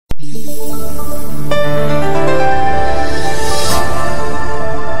This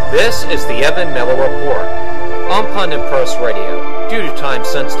is the Evan Miller Report on Pundit Press Radio. Due to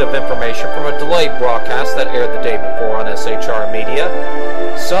time-sensitive information from a delayed broadcast that aired the day before on SHR Media,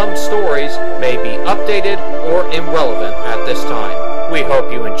 some stories may be updated or irrelevant at this time. We hope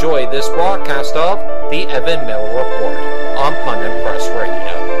you enjoy this broadcast of the Evan Miller Report on Pundit Press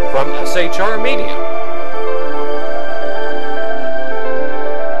Radio from SHR Media.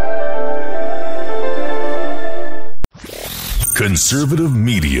 Conservative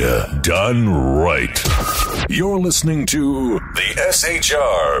media done right. You're listening to the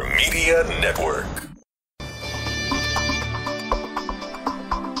SHR Media Network.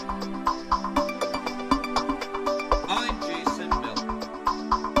 I'm Jason Miller.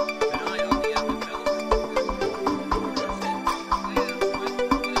 Tonight on the Evan Miller Report, plans with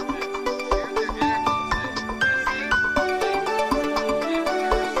politicians share their actions as they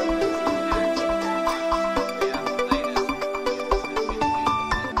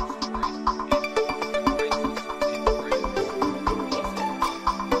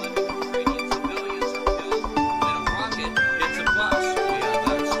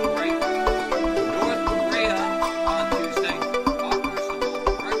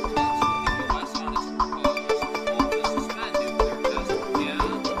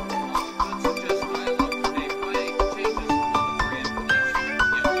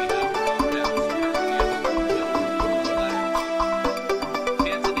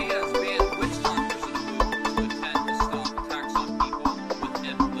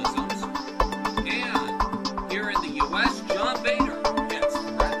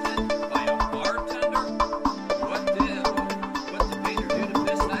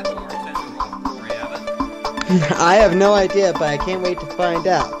I have no idea, but I can't wait to find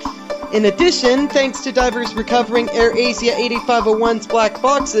out. In addition, thanks to divers recovering AirAsia 8501's black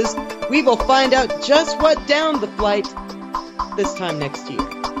boxes, we will find out just what downed the flight this time next year.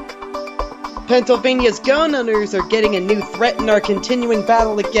 Pennsylvania's gun owners are getting a new threat in our continuing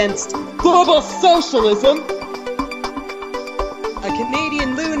battle against global socialism. A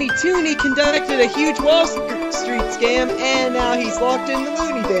Canadian Looney Tooney conducted a huge Wall Street scam, and now he's locked in the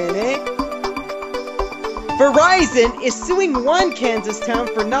loony bin, eh? Verizon is suing one Kansas town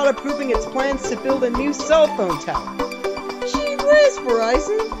for not approving its plans to build a new cell phone tower. Gee whiz,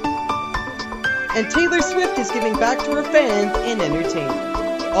 Verizon! And Taylor Swift is giving back to her fans in entertainment.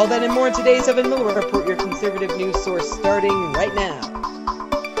 All that and more in today's Evan Miller Report, your conservative news source, starting right now.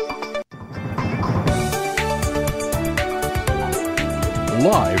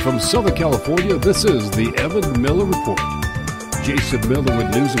 Live from Southern California, this is the Evan Miller Report. Jason Miller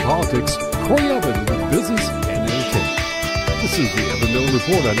with news and politics, Corey Evan with business and entertainment. This is the Evan Miller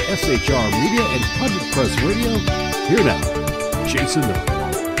Report on SHR Media and Pundit Press Radio. Here now, Jason Miller.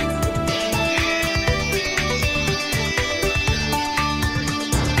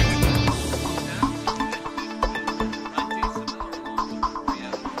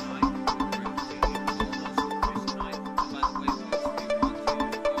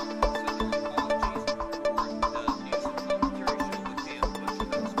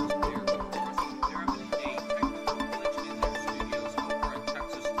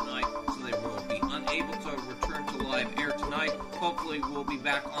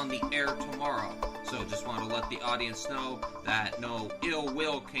 Know that no ill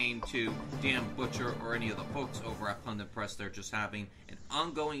will came to Dan Butcher or any of the folks over at Pundit Press. They're just having an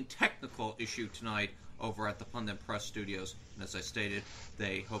ongoing technical issue tonight over at the Pundit Press studios. And as I stated,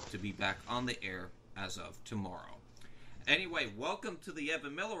 they hope to be back on the air as of tomorrow. Anyway, welcome to the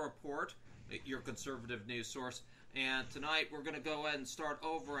Evan Miller Report, your conservative news source. And tonight we're going to go ahead and start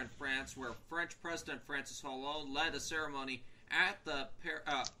over in France, where French President Francis Hollande led a ceremony at the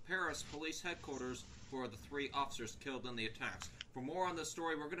Paris police headquarters for the 3 officers killed in the attacks. For more on this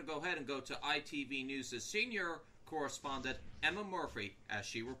story, we're going to go ahead and go to ITV News' senior correspondent, Emma Murphy, as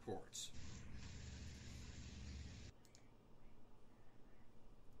she reports.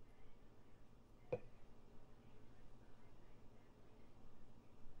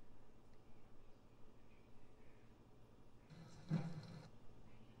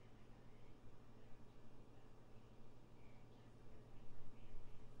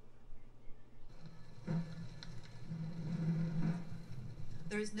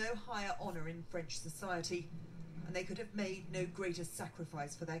 There is no higher honour in French society, and they could have made no greater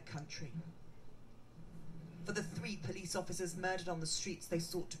sacrifice for their country. For the 3 police officers murdered on the streets they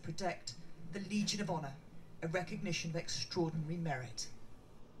sought to protect, the Legion of Honour, a recognition of extraordinary merit.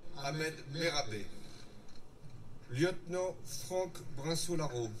 Ahmed Merabé, Lieutenant Franck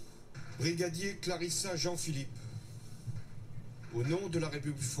Brinsolaro, Brigadier Clarissa Jean-Philippe, Au nom de la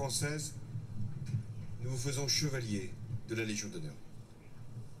République française, nous vous faisons chevalier de la Légion d'honneur.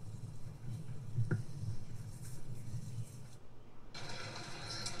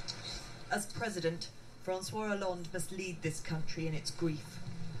 As president, François Hollande must lead this country in its grief.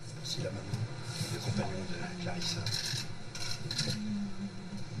 C'est la maman, le compagnon de Clarissa.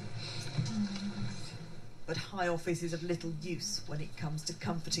 But high office is of little use when it comes to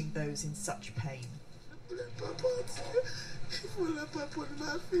comforting those in such pain.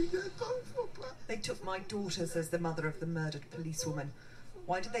 They took my daughter, says the mother of the murdered policewoman.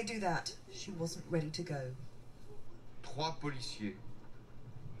 Why did they do that? She wasn't ready to go. 3 policiers,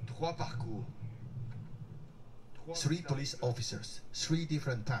 3 parcours. 3 police officers, 3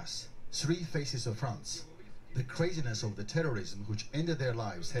 different paths, 3 faces of France. The craziness of the terrorism which ended their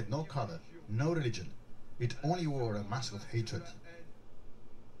lives had no color, no religion. It only wore a mask of hatred.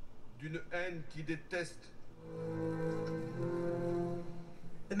 D'une haine qui déteste.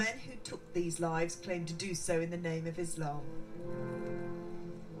 The men who took these lives claim to do so in the name of Islam.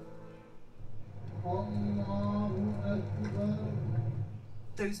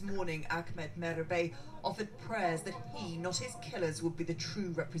 Those mourning Ahmed Merabeh offered prayers that he, not his killers, would be the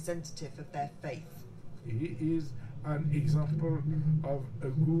true representative of their faith. He is an example of a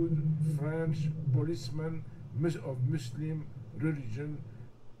good French policeman of Muslim religion.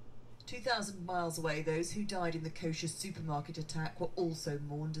 2,000 miles away, those who died in the kosher supermarket attack were also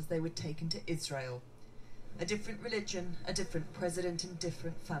mourned as they were taken to Israel. A different religion, a different president and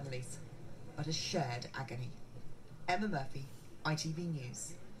different families, but a shared agony. Emma Murphy, ITV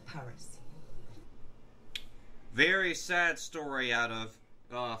News, Paris. Very sad story out of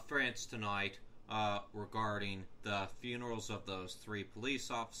France tonight regarding the funerals of those 3 police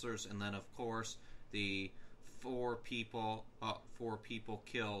officers, and then of course the 4 people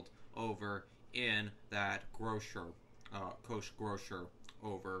killed over in that kosher grocer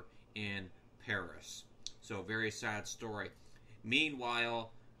over in Paris. So very sad story.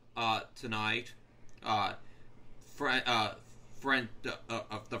 Meanwhile, tonight, the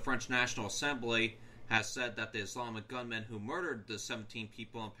French National Assembly has said that the Islamic gunman who murdered the 17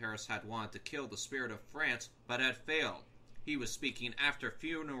 people in Paris had wanted to kill the spirit of France, but had failed. He was speaking after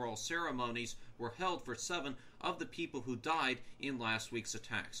funeral ceremonies were held for 7 of the people who died in last week's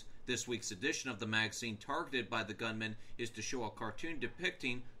attacks. This week's edition of the magazine targeted by the gunman is to show a cartoon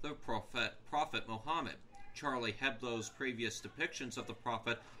depicting the Prophet Muhammad. Charlie Hebdo's previous depictions of the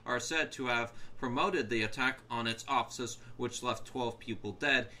Prophet are said to have promoted the attack on its offices, which left 12 people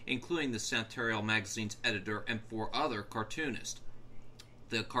dead, including the Santerial magazine's editor and 4 other cartoonists.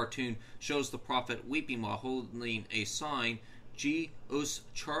 The cartoon shows the Prophet weeping while holding a sign, "G us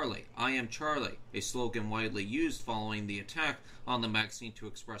Charlie, I am Charlie," a slogan widely used following the attack on the magazine to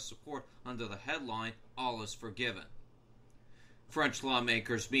express support under the headline, "All is forgiven." French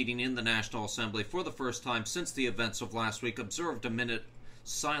lawmakers meeting in the National Assembly for the first time since the events of last week observed a minute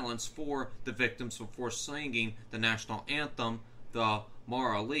silence for the victims before singing the national anthem, the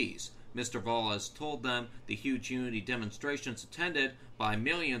Marseillaise. Mr. Valls told them the huge unity demonstrations attended by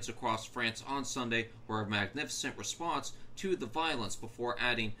millions across France on Sunday were a magnificent response to the violence, before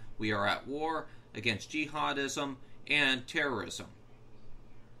adding, "We are at war against jihadism and terrorism."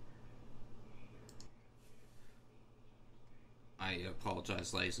 I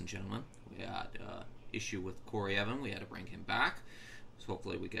apologize, ladies and gentlemen. We had issue with Corey Evan. We had to bring him back. So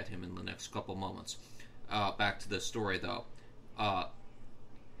hopefully we get him in the next couple moments. Back to the story, though.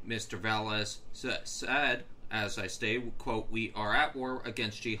 Mr. Valles said, as I stated, quote, "We are at war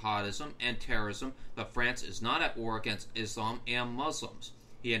against jihadism and terrorism, but France is not at war against Islam and Muslims."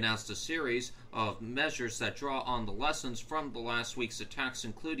 He announced a series of measures that draw on the lessons from the last week's attacks,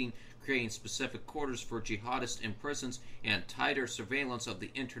 including creating specific quarters for jihadists in prisons and tighter surveillance of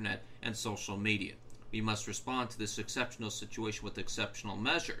the internet and social media. "We must respond to this exceptional situation with exceptional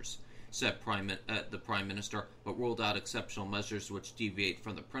measures," said the Prime Minister, but ruled out exceptional measures which deviate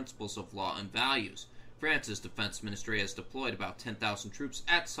from the principles of law and values. France's defense ministry has deployed about 10,000 troops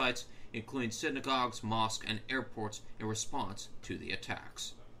at sites, including synagogues, mosques, and airports, in response to the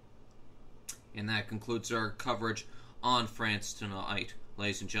attacks. And that concludes our coverage on France tonight.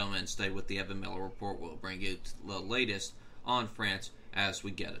 Ladies and gentlemen, stay with the Evan Miller Report. We'll bring you the latest on France as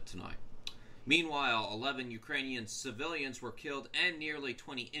we get it tonight. Meanwhile, 11 Ukrainian civilians were killed and nearly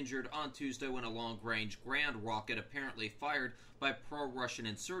 20 injured on Tuesday when a long-range ground rocket apparently fired by pro-Russian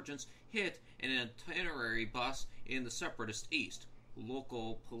insurgents hit an itinerary bus in the separatist east.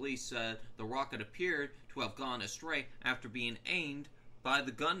 Local police said the rocket appeared to have gone astray after being aimed by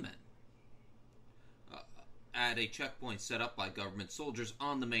the gunman. at a checkpoint set up by government soldiers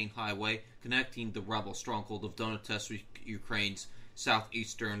on the main highway connecting the rebel stronghold of Donetsk with Ukraine's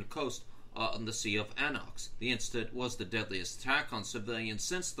southeastern coast on the Sea of Anox. The incident was the deadliest attack on civilians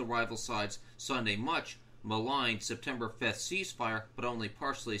since the rival sides' Sunday much maligned September 5th ceasefire, but only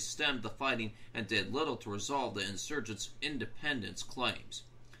partially stemmed the fighting and did little to resolve the insurgents' independence claims.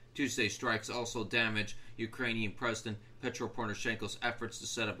 Tuesday's strikes also damaged Ukrainian President Petro Poroshenko's efforts to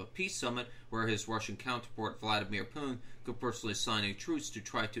set up a peace summit where his Russian counterpart Vladimir Putin could personally sign a truce to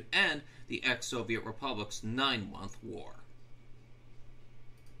try to end the ex-Soviet republic's 9-month war.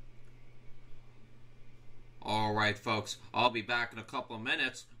 Alright folks, I'll be back in a couple of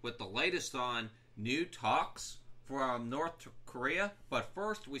minutes with the latest on new talks from North Korea, but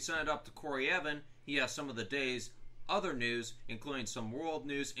first we send it up to Corey Evan. He has some of the day's other news, including some world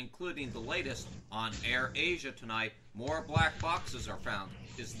news, including the latest on Air Asia tonight. More black boxes are found.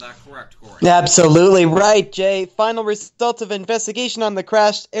 Is that correct, Corey? Absolutely right, Jay. Final results of investigation on the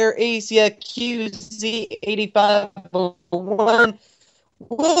crashed Air Asia QZ8501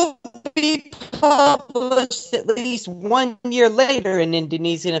 will be published at least 1 year later, an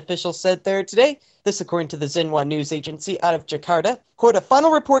Indonesian official said there today. This according to the Xinhua news agency out of Jakarta. Quote, a final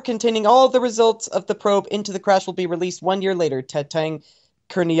report containing all the results of the probe into the crash will be released 1 year later, Tatang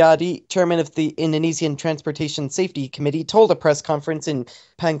Kurniadi, chairman of the Indonesian Transportation Safety Committee, told a press conference in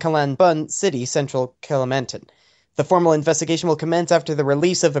Pangkalan Bun City, central Kalimantan. The formal investigation will commence after the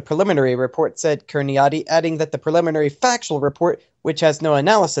release of a preliminary report, said Kurniadi, adding that the preliminary factual report, which has no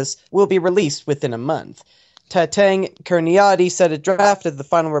analysis, will be released within a month. Tatang Kurniadi said a draft of the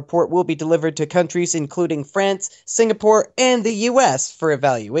final report will be delivered to countries including France, Singapore, and the U.S. for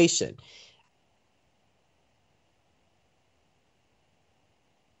evaluation.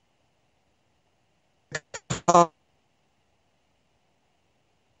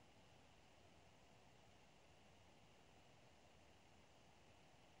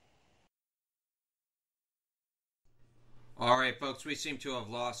 Alright folks, we seem to have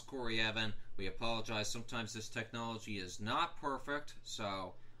lost Corey Evan. We apologize. Sometimes this technology is not perfect,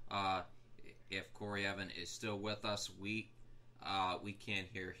 so if Corey Evan is still with us, we can't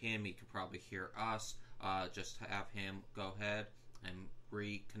hear him. He can probably hear us. Just have him go ahead and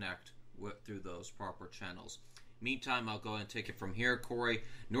reconnect through those proper channels. Meantime, I'll go ahead and take it from here, Corey.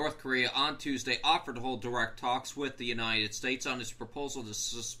 North Korea on Tuesday offered to hold direct talks with the United States on its proposal to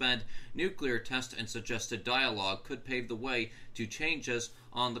suspend nuclear tests and suggested dialogue could pave the way to changes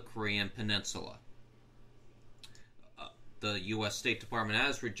on the Korean peninsula. The U.S. State Department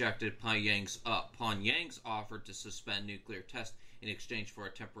has rejected Pyongyang's offer to suspend nuclear tests in exchange for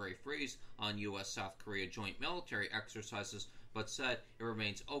a temporary freeze on U.S.-South Korea joint military exercises, but said it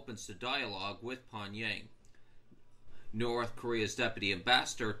remains open to dialogue with Pyongyang. North Korea's deputy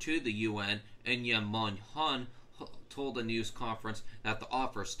ambassador to the UN, Eun Mon-hun, told a news conference that the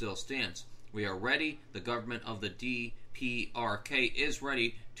offer still stands. We are ready. The government of the DPRK is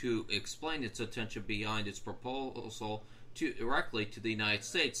ready to explain its intention behind its proposal directly to the United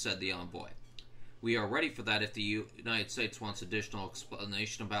States, said the envoy. We are ready for that if the United States wants additional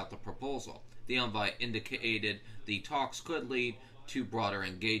explanation about the proposal. The envoy indicated the talks could lead to broader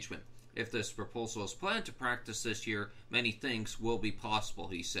engagement. If this proposal is planned to practice this year, many things will be possible,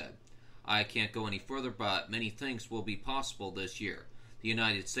 he said. I can't go any further, but many things will be possible this year. The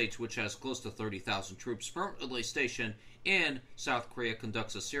United States, which has close to 30,000 troops permanently stationed in South Korea,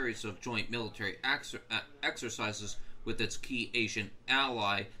 conducts a series of joint military exercises with its key Asian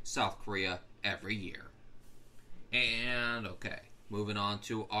ally, South Korea, every year. And, okay, moving on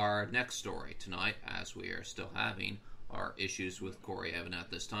to our next story tonight, as we are still having our issues with Corey Evan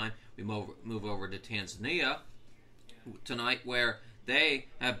at this time. We move over to Tanzania tonight, where they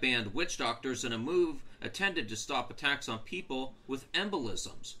have banned witch doctors in a move intended to stop attacks on people with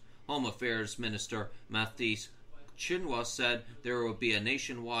embolisms. Home Affairs Minister Mathis Chinwa said there will be a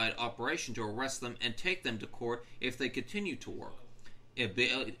nationwide operation to arrest them and take them to court if they continue to work.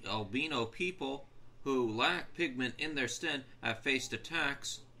 Albino people who lack pigment in their skin have faced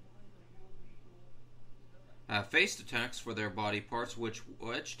attacks for their body parts, which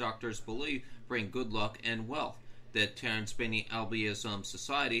witch doctors believe bring good luck and wealth. The Tanzanian Albinism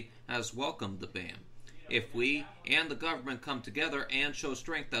Society has welcomed the ban. If we and the government come together and show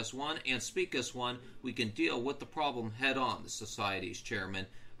strength as one and speak as one, we can deal with the problem head on, the society's chairman,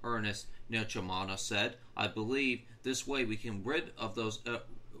 Ernest Nchamana, said. I believe this way we can rid of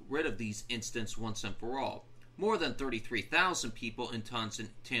these incidents once and for all. More than 33,000 people in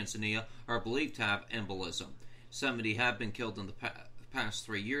Tanzania are believed to have embolism. 70 have been killed in the past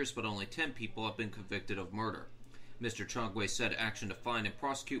 3 years, but only 10 people have been convicted of murder. Mr. Chongwe said action to find and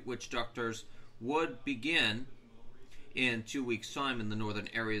prosecute witch doctors would begin in 2 weeks' time in the northern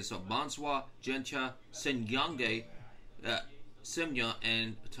areas of Manzwa, Gencha, Sinyange, Simya,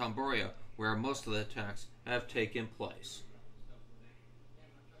 and Tamboria, where most of the attacks have taken place.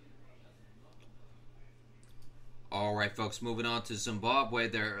 Alright, folks, moving on to Zimbabwe.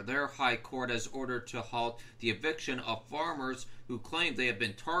 Their high court has ordered to halt the eviction of farmers who claim they have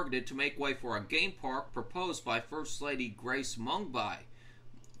been targeted to make way for a game park proposed by First Lady Grace Mungai.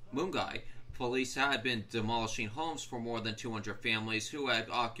 Police had been demolishing homes for more than 200 families who had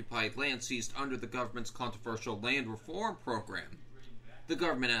occupied land seized under the government's controversial land reform program. The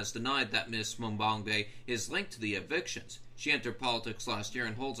government has denied that Ms. Mumbange is linked to the evictions. She entered politics last year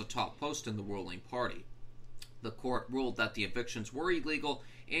and holds a top post in the ruling party. The court ruled that the evictions were illegal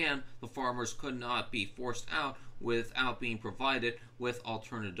and the farmers could not be forced out without being provided with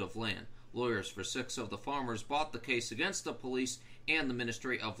alternative land. Lawyers for 6 of the farmers brought the case against the police and the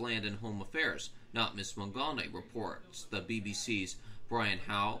Ministry of Land and Home Affairs, not Ms. Mungane, reports the BBC's Brian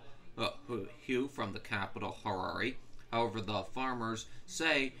Hugh from the capital, Harare. However, the farmers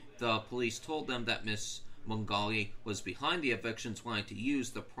say the police told them that Ms. Mungane was behind the evictions, wanting to use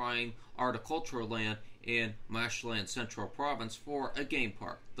the prime horticultural land in Marshland Central Province for a game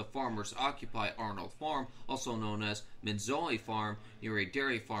park. The farmers occupy Arnold Farm, also known as Minzoi Farm, near a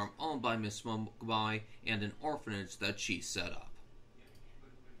dairy farm owned by Ms. Mumbai and an orphanage that she set up.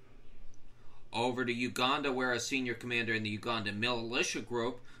 Over to Uganda, where a senior commander in the Ugandan militia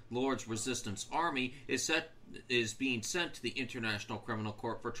group, Lord's Resistance Army, is being sent to the International Criminal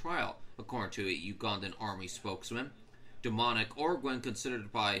Court for trial, according to a Ugandan army spokesman. Demonic Orgwin,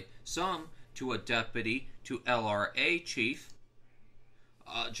 considered by some to a deputy to LRA chief,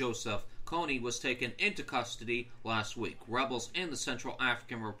 Joseph Kony, was taken into custody last week. Rebels in the Central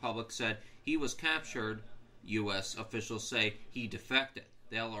African Republic said he was captured. U.S. officials say he defected.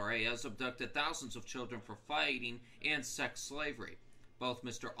 The LRA has abducted thousands of children for fighting and sex slavery. Both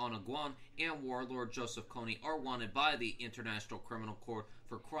Mr. Onagwan and warlord Joseph Kony are wanted by the International Criminal Court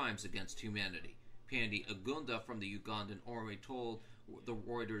for crimes against humanity. Pandi Agunda from the Ugandan Army told the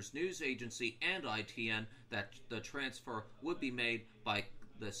Reuters news agency and ITN that the transfer would be made by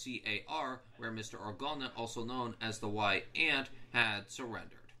the CAR, where Mr. Orgona, also known as the White Ant, had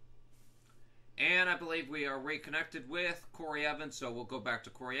surrendered. And I believe we are reconnected with Corey Evans, so we'll go back to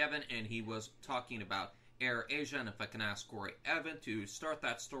Corey Evans, and he was talking about Air Asia, and if I can ask Corey Evans to start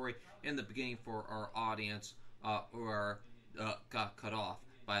that story in the beginning for our audience who got cut off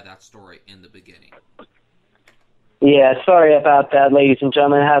by that story in the beginning. Yeah, sorry about that, ladies and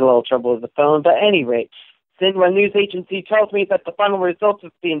gentlemen. I had a little trouble with the phone, but at any rate, Xinhua News Agency tells me that the final results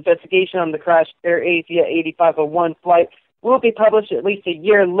of the investigation on the crashed Air Asia 8501 flight will be published at least a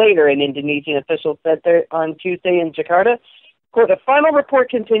year later, an Indonesian official said there on Tuesday in Jakarta. Quote, a final report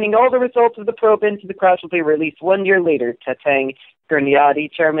containing all the results of the probe into the crash will be released 1 year later, Tatang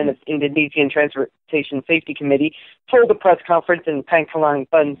Kurniadi, chairman of Indonesian Transportation Safety Committee, told the press conference in Pangkalang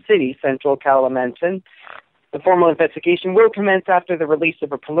Bun City, central Kalimantan. The formal investigation will commence after the release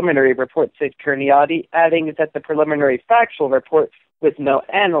of a preliminary report, said Kurniadi, adding that the preliminary factual report with no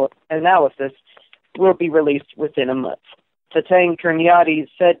analysis will be released within a month. Tatang Kurniadi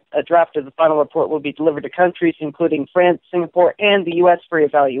said a draft of the final report will be delivered to countries including France, Singapore, and the U.S. for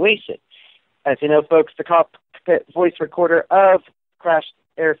evaluation. As you know, folks, the cockpit voice recorder of crashed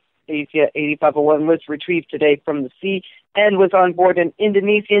Air Asia 8501 was retrieved today from the sea and was on board an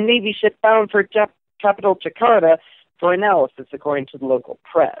Indonesian Navy ship bound for capital Jakarta for analysis, according to the local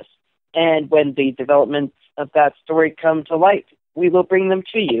press. And when the developments of that story come to light, we will bring them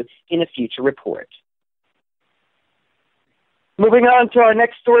to you in a future report. Moving on to our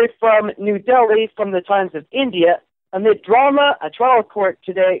next story from New Delhi, from the Times of India. Amid drama, a trial court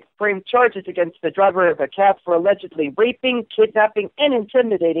today framed charges against the driver of a cab for allegedly raping, kidnapping, and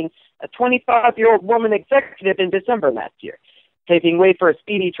intimidating a 25-year-old woman executive in December last year. Paving way for a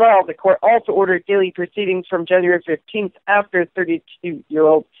speedy trial, the court also ordered daily proceedings from January 15th after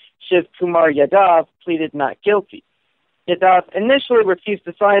 32-year-old Shiv Kumar Yadav pleaded not guilty. Yadav initially refused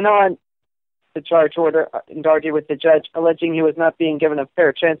to sign on the charge order and argued with the judge, alleging he was not being given a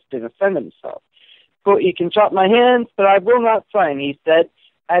fair chance to defend himself. Quote, you can chop my hands, but I will not sign, he said,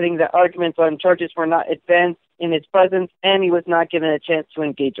 adding that arguments on charges were not advanced in his presence and he was not given a chance to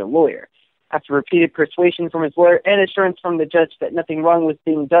engage a lawyer. After repeated persuasion from his lawyer and assurance from the judge that nothing wrong was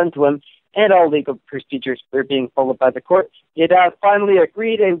being done to him and all legal procedures were being followed by the court, Yadav finally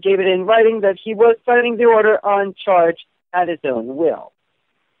agreed and gave it in writing that he was signing the order on charge at his own will.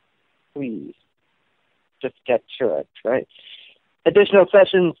 Please, just get to it, right? Additional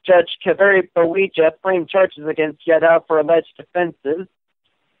Sessions Judge Kaveri Bawija framed charges against Yadav for alleged offenses.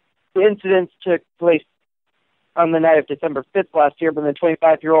 The incidents took place on the night of December 5th last year when the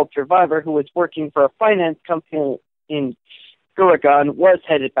 25-year-old survivor, who was working for a finance company in Gurgaon, was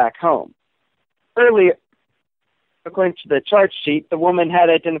headed back home. Earlier, according to the charge sheet, the woman had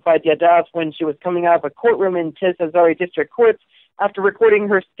identified Yadav when she was coming out of a courtroom in Tis Hazari District Court after recording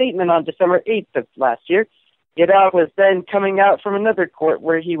her statement on December 8th of last year. Yadav was then coming out from another court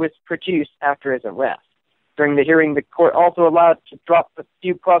where he was produced after his arrest. During the hearing, the court also allowed to drop a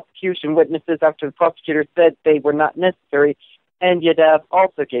few prosecution witnesses after the prosecutor said they were not necessary, and Yadav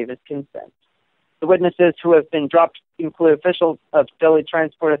also gave his consent. The witnesses who have been dropped include officials of Delhi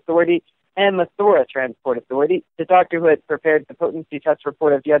Transport Authority and Mathura Transport Authority. The doctor who had prepared the potency test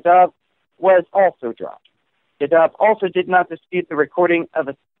report of Yadav was also dropped. Yadav also did not dispute the recording of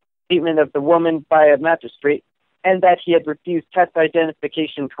a statement of the woman by a magistrate, and that he had refused test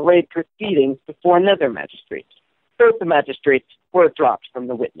identification parade proceedings before another magistrate. Both the magistrates were dropped from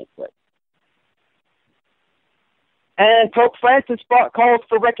the witness list. And Pope Francis called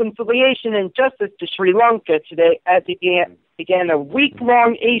for reconciliation and justice to Sri Lanka today as he began a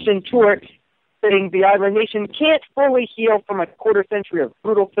week-long Asian tour, saying the island nation can't fully heal from a quarter-century of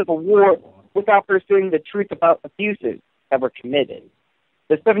brutal civil war without pursuing the truth about abuses that were committed.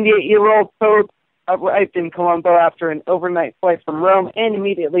 The 78-year-old Pope arrived in Colombo after an overnight flight from Rome and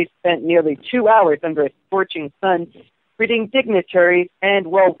immediately spent nearly 2 hours under a scorching sun greeting dignitaries and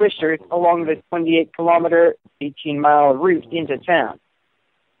well-wishers along the 28-kilometer, 18-mile route into town.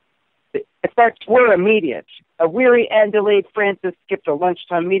 The effects were immediate. A weary and delayed Francis skipped a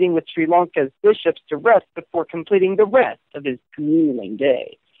lunchtime meeting with Sri Lanka's bishops to rest before completing the rest of his grueling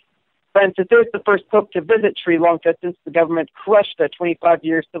day. Francis is the first pope to visit Sri Lanka since the government crushed a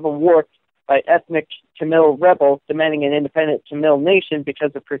 25-year civil war by ethnic Tamil rebels demanding an independent Tamil nation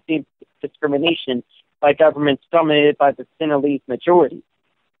because of perceived discrimination by governments dominated by the Sinhalese majority.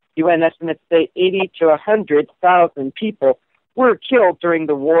 UN estimates say 80 to 100,000 people were killed during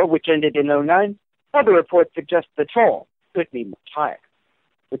the war, which ended in 2009. Other reports suggest the toll could be much higher.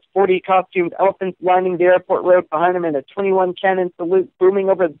 With 40 costumed elephants lining the airport road behind him and a 21-cannon salute booming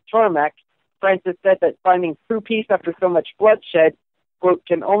over the tarmac, Francis said that finding true peace after so much bloodshed, quote,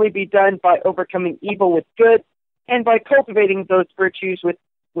 can only be done by overcoming evil with good and by cultivating those virtues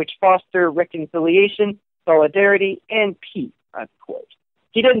which foster reconciliation, solidarity, and peace, unquote.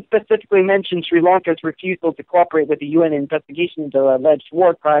 He didn't specifically mention Sri Lanka's refusal to cooperate with the UN investigation into alleged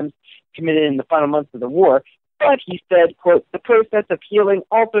war crimes committed in the final months of the war, but he said, quote, the process of healing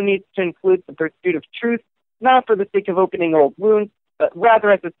also needs to include the pursuit of truth, not for the sake of opening old wounds, but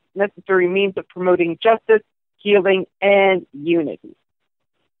rather as a necessary means of promoting justice, healing, and unity.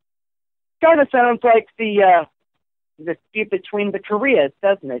 Kind of sounds like the dispute between the Koreas,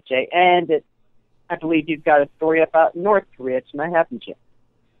 doesn't it, Jay? And I believe you've got a story about North Korea tonight, haven't you?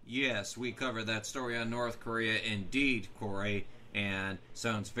 Yes, we covered that story on North Korea indeed, Corey, and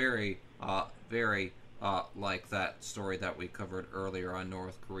sounds very like that story that we covered earlier on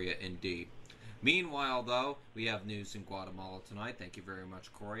North Korea indeed. Meanwhile, though, we have news in Guatemala tonight. Thank you very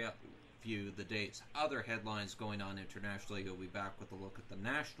much, Corey. View the day's other headlines going on internationally. You'll be back with a look at the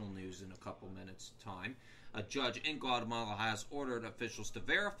national news in a couple minutes' time. A judge in Guatemala has ordered officials to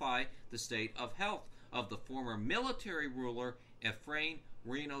verify the state of health of the former military ruler Efrain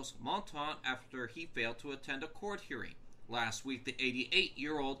Reynos Montan after he failed to attend a court hearing. Last week, the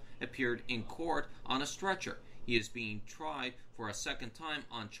 88-year-old appeared in court on a stretcher. He is being tried for a second time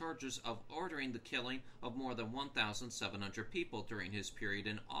on charges of ordering the killing of more than 1,700 people during his period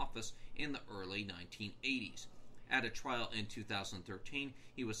in office in the early 1980s. At a trial in 2013,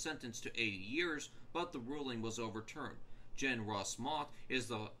 he was sentenced to 80 years, but the ruling was overturned. Gen Ross Mott is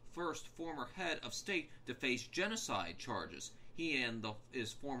the first former head of state to face genocide charges. He and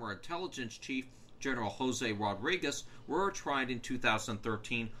his former intelligence chief, General Jose Rodriguez, were tried in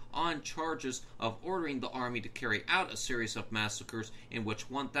 2013 on charges of ordering the army to carry out a series of massacres in which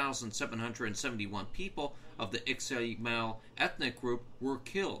 1,771 people of the Ixmal ethnic group were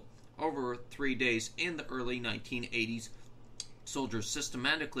killed. Over 3 days in the early 1980s, soldiers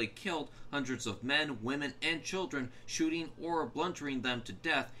systematically killed hundreds of men, women, and children, shooting or bludgeoning them to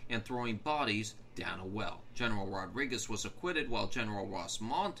death and throwing bodies down a well. General Rodriguez was acquitted, while General Rios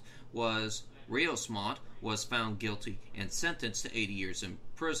Montt was found guilty and sentenced to 80 years in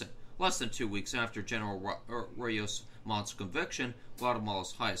prison. Less than 2 weeks after General Rios Montt's conviction,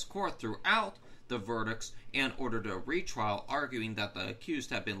 Guatemala's highest court threw out the verdicts and ordered a retrial, arguing that the accused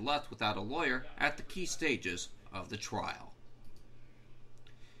had been left without a lawyer at the key stages of the trial.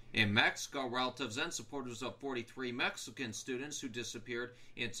 In Mexico, relatives and supporters of 43 Mexican students who disappeared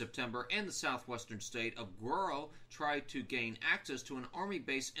in September in the southwestern state of Guerrero tried to gain access to an army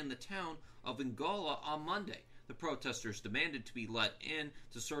base in the town of Angola on Monday. The protesters demanded to be let in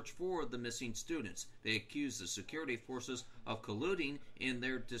to search for the missing students. They accused the security forces of colluding in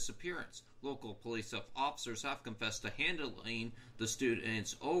their disappearance. Local police officers have confessed to handing the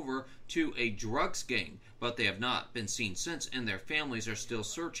students over to a drugs gang, but they have not been seen since, and their families are still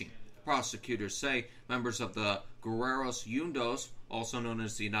searching. Prosecutors say members of the Guerreros Unidos, also known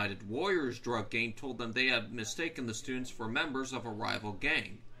as the United Warriors drug gang, told them they had mistaken the students for members of a rival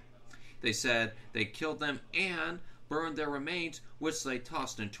gang. They said they killed them and burned their remains, which they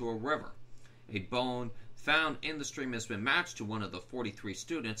tossed into a river. A bone found in the stream has been matched to one of the 43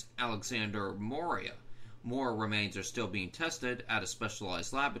 students, Alexander Moria. More remains are still being tested at a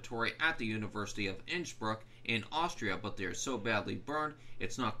specialized laboratory at the University of Innsbruck in Austria, but they are so badly burned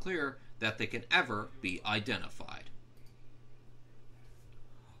it's not clear that they can ever be identified.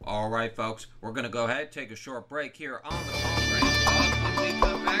 All right, folks, we're going to go ahead and take a short break here on the program. When we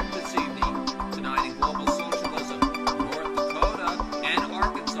come back this evening, tonight in Global Socialism, North Dakota and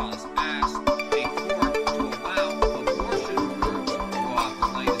Arkansas asked a court to allow abortion groups. We'll have the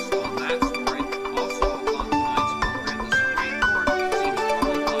latest on that story. Also on tonight's program, the Supreme Court seems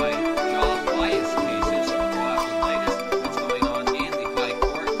troubled by job bias cases. We'll have the latest what's going on in the High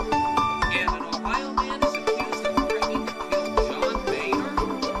Court. And an Ohio man is accused of threatening to kill John Boehner.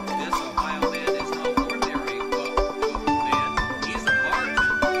 This Ohio man is no ordinary man. He's a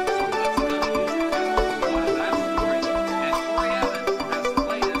bartender. So what's he going to use to kill him? We'll have that story. And Corey Evans has the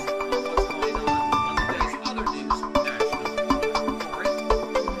latest on what's going on the day's other news nationally. Corey?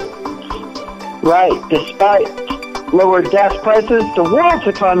 Right. Despite lower gas prices, the world's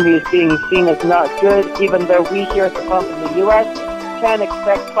economy is being seen as not good, even though we here at the pump in the U.S. can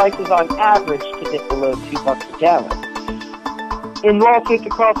expect prices on average to dip below $2 a gallon. In lawsuits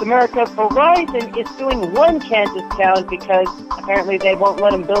across America, Verizon is suing one Kansas town because apparently they won't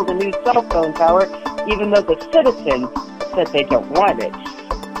let them build a new cell phone tower, even though the citizens said they don't want it.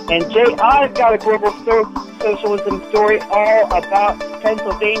 And Jay, I've got a global socialism story all about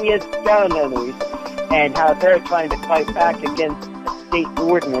Pennsylvania's gun owners and how they're trying to fight back against a state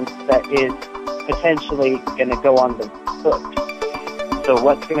ordinance that is potentially going to go on the books. So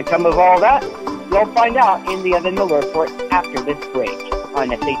what's going to come of all that? You'll find out in the Evan Miller Report after this break on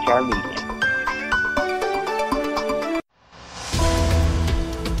SHR Media.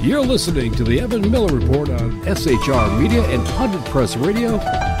 You're listening to the Evan Miller Report on SHR Media and Pundit Press Radio.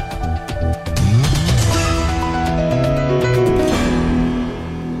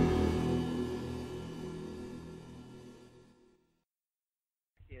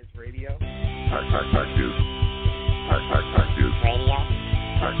 Is radio.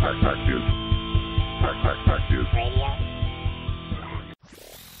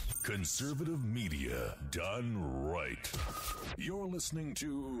 Conservative media done right. You're listening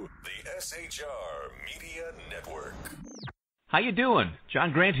to the SHR Media Network. How you doing?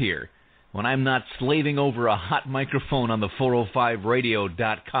 John Grant here. When I'm not slaving over a hot microphone on the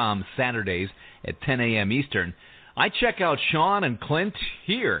 405radio.com Saturdays at 10 a.m. Eastern, I check out Sean and Clint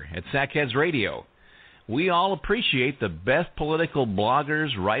here at Sackheads Radio. We all appreciate the best political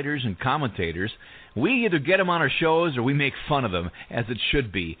bloggers, writers, and commentators. We either get them on our shows or we make fun of them, as it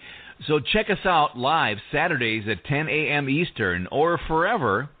should be. So check us out live Saturdays at 10 a.m. Eastern or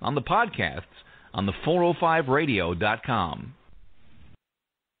forever on the podcasts on the 405radio.com.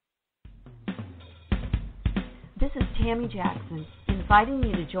 This is Tammy Jackson, inviting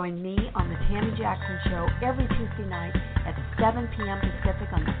you to join me on the Tammy Jackson Show every Tuesday night at 7 p.m. Pacific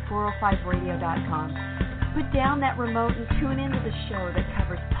on the 405radio.com. Put down that remote and tune into the show that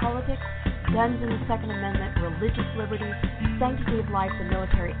covers politics, guns and the Second Amendment, religious liberties, sanctity of life, the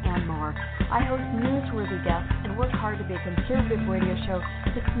military, and more. I host newsworthy guests and work hard to be a conservative radio show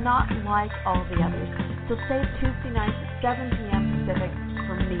that's not like all the others. So save Tuesday nights at 7 p.m. Pacific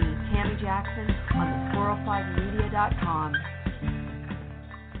for me, Tammy Jackson, on the 405media.com.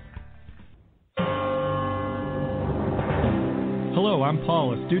 Hello, I'm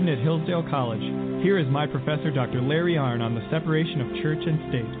Paul, a student at Hillsdale College. Here is my professor, Dr. Larry Arnn, on the separation of church and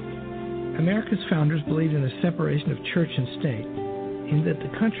state. America's founders believed in the separation of church and state, in that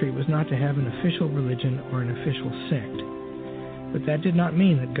the country was not to have an official religion or an official sect. But that did not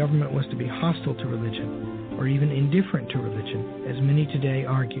mean that government was to be hostile to religion, or even indifferent to religion, as many today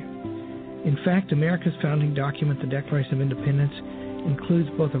argue. In fact, America's founding document, the Declaration of Independence, includes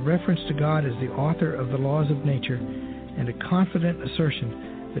both a reference to God as the author of the laws of nature and a confident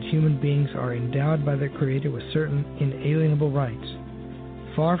assertion that human beings are endowed by their Creator with certain inalienable rights.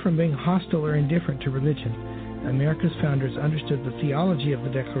 Far from being hostile or indifferent to religion, America's founders understood the theology of the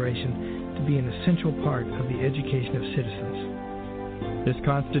Declaration to be an essential part of the education of citizens. This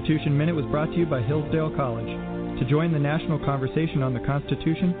Constitution Minute was brought to you by Hillsdale College. To join the national conversation on the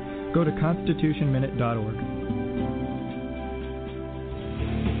Constitution, go to constitutionminute.org.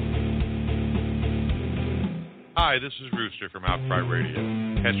 Hi, this is Rooster from Outcry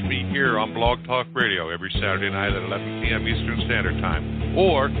Radio. Catch me here on Blog Talk Radio every Saturday night at 11 p.m. Eastern Standard Time,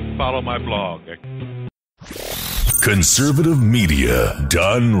 or follow my blog. Conservative media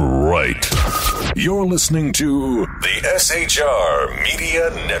done right. You're listening to the SHR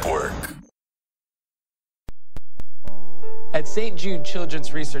Media Network. At St. Jude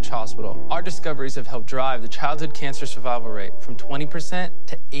Children's Research Hospital, our discoveries have helped drive the childhood cancer survival rate from 20%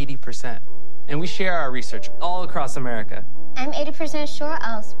 to 80%. And we share our research all across America. I'm 80% sure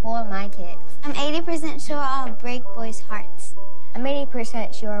I'll spoil my kids. I'm 80% sure I'll break boys' hearts. I'm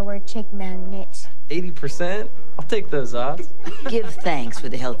 80% sure we're chick magnets. 80%? I'll take those odds. Give thanks for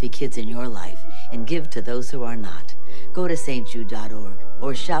the healthy kids in your life and give to those who are not. Go to stjude.org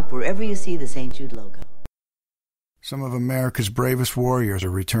or shop wherever you see the St. Jude logo. Some of America's bravest warriors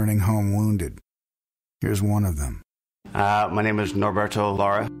are returning home wounded. Here's one of them. My name is Norberto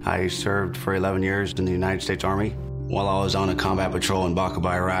Lara. I served for 11 years in the United States Army. While I was on a combat patrol in Baqaba,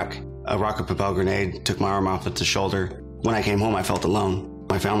 Iraq, a rocket-propelled grenade took my arm off at the shoulder. When I came home, I felt alone.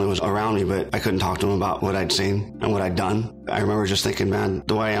 My family was around me, but I couldn't talk to them about what I'd seen and what I'd done. I remember just thinking, man,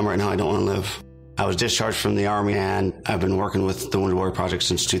 the way I am right now, I don't want to live. I was discharged from the Army, and I've been working with the Wounded Warrior Project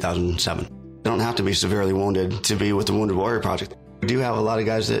since 2007. You don't have to be severely wounded to be with the Wounded Warrior Project. We do have a lot of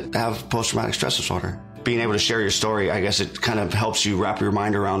guys that have post-traumatic stress disorder. Being able to share your story, I guess it kind of helps you wrap your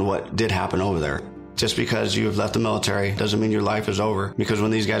mind around what did happen over there. Just because you've left the military doesn't mean your life is over. Because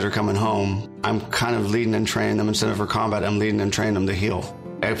when these guys are coming home, I'm kind of leading and training them. Instead of for combat, I'm leading and training them to heal.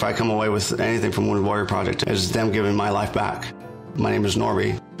 If I come away with anything from Wounded Warrior Project, it's them giving my life back. My name is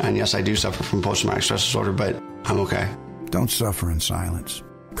Norby, and yes, I do suffer from post-traumatic stress disorder, but I'm okay. Don't suffer in silence.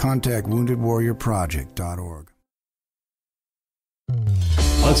 Contact woundedwarriorproject.org.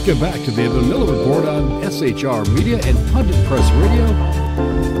 Let's get back to the Evan Miller Report on SHR Media and Pundit Press Radio.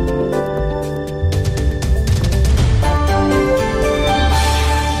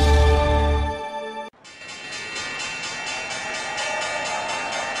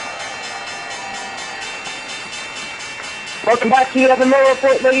 Welcome back to the Evan Miller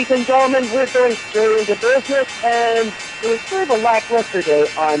Report, ladies and gentlemen. We're going straight into business, and it was sort of a lackluster day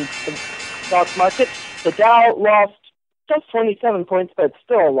on the stock market. The Dow lost just 27 points, but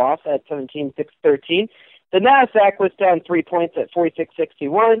still a loss at 17,613. The Nasdaq was down 3 points at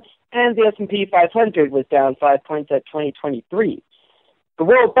 4661, and the S&P 500 was down 5 points at 2023. The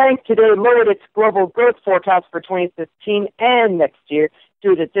World Bank today lowered its global growth forecast for 2015 and next year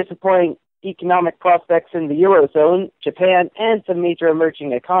due to disappointing economic prospects in the Eurozone, Japan, and some major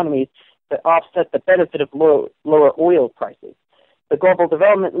emerging economies that offset the benefit of lower oil prices. The Global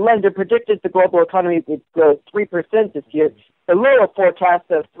Development Lender predicted the global economy would grow 3% this year, the lower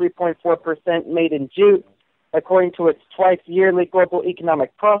forecast of 3.4% made in June, according to its twice-yearly Global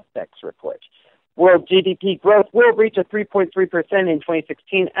Economic Prospects report. World GDP growth will reach a 3.3% in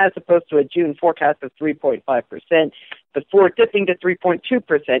 2016 as opposed to a June forecast of 3.5%, before dipping to 3.2%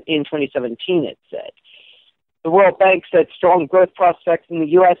 in 2017, it said. The World Bank said strong growth prospects in the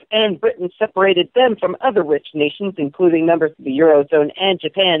U.S. and Britain separated them from other rich nations, including members of the Eurozone and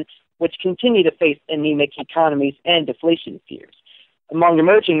Japan, which continue to face anemic economies and deflation fears. Among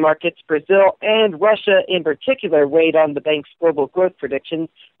emerging markets, Brazil and Russia in particular weighed on the bank's global growth predictions,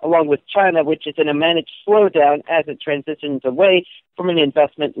 along with China, which is in a managed slowdown as it transitions away from an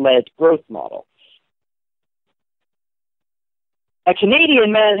investment-led growth model. A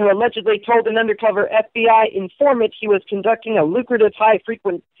Canadian man who allegedly told an undercover FBI informant he was conducting a lucrative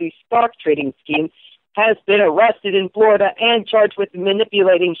high-frequency stock trading scheme has been arrested in Florida and charged with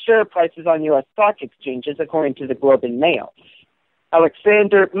manipulating share prices on U.S. stock exchanges, according to the Globe and Mail.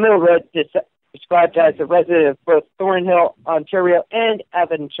 Alexander Milred, described as a resident of both Thornhill, Ontario, and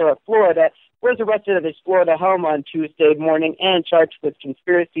Aventura, Florida, was arrested at his Florida home on Tuesday morning and charged with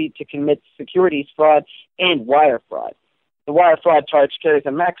conspiracy to commit securities fraud and wire fraud. The wire fraud charge carries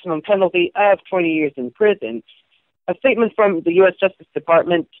a maximum penalty of 20 years in prison. A statement from the U.S. Justice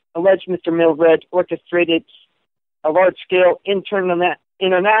Department alleged Mr. Milred orchestrated a large-scale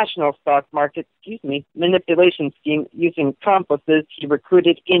international stock market manipulation scheme using accomplices he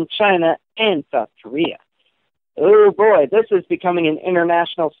recruited in China and South Korea. Oh boy, this is becoming an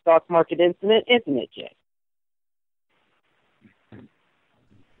international stock market incident, isn't it, Jay?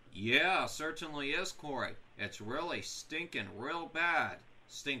 Yeah, certainly is, Corey. It's really stinking real bad.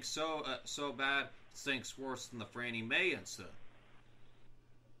 Stinks so bad, stinks worse than the Franny Mae incident.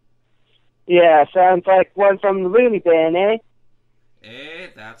 Yeah, sounds like one from the Looney Bin, eh?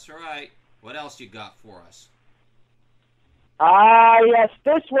 That's right. What else you got for us? Yes,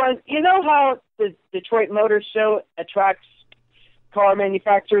 this one. You know how the Detroit Motor Show attracts car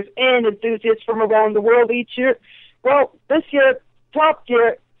manufacturers and enthusiasts from around the world each year? Well, this year, Top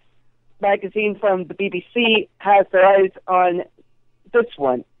Gear magazine from the BBC has their eyes on this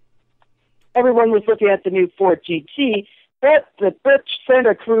one. Everyone was looking at the new Ford GT, but the Butch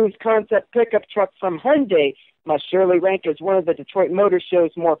Santa Cruz concept pickup truck from Hyundai must surely rank as one of the Detroit Motor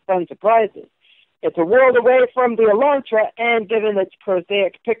Show's more fun surprises. It's a world away from the Elantra, and given its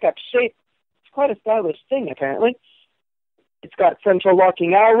prosaic pickup shape, it's quite a stylish thing, apparently. It's got central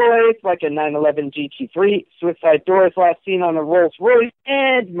locking alloys like a 911 GT3, suicide doors last seen on a Rolls-Royce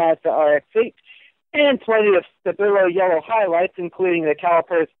and Mazda RX-8, and plenty of Stabilo yellow highlights, including the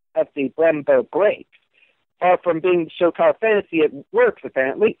calipers of the Brembo brakes. Far from being show car fantasy, it works,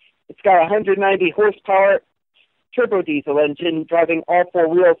 apparently. It's got a 190 horsepower turbo diesel engine driving all four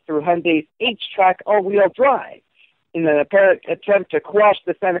wheels through Hyundai's H-Track all-wheel drive. In an apparent attempt to quash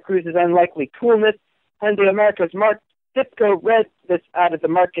the Santa Cruz's unlikely coolness, Hyundai America's Mark Dipko read this out of the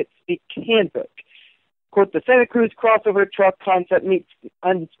Market Speak handbook. Quote, the Santa Cruz crossover truck concept meets the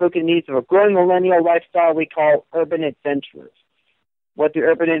unspoken needs of a growing millennial lifestyle we call urban adventurers. What do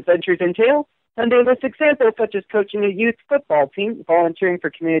urban adventures entail? Hyundai lists examples such as coaching a youth football team, volunteering for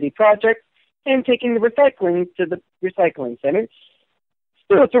community projects, and taking the recycling to the recycling center.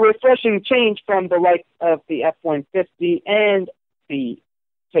 Still, it's a refreshing change from the likes of the F-150 and the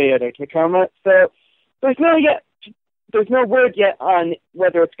Toyota Tacoma. So there's no word yet on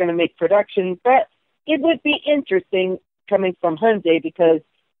whether it's going to make production, but it would be interesting coming from Hyundai because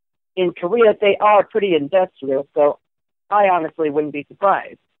in Korea they are pretty industrial, so I honestly wouldn't be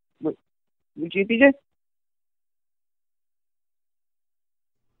surprised. Would you be just?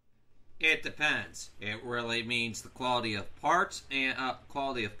 It depends. It really means the quality of parts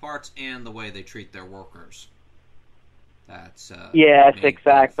and the way they treat their workers. That's yes,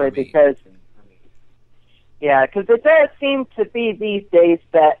 exactly. Because it does seem to be these days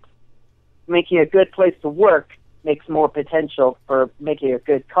that making a good place to work makes more potential for making a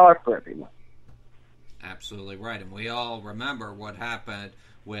good car for everyone. Absolutely right, and we all remember what happened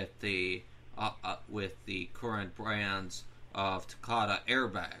with the current brands of Takata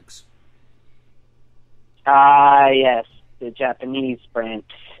airbags. Yes, the Japanese brand.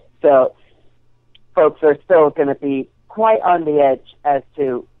 So, folks are still going to be quite on the edge as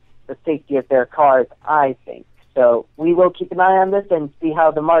to the safety of their cars, I think. So, we will keep an eye on this and see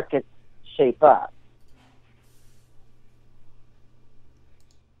how the markets shape up.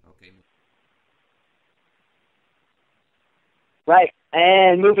 Okay. Right,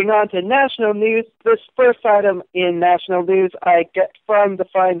 and moving on to national news. This first item in national news I get from the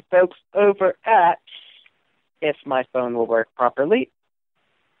fine folks over at, if my phone will work properly,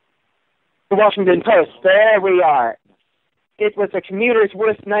 the Washington Post. There we are. It was a commuter's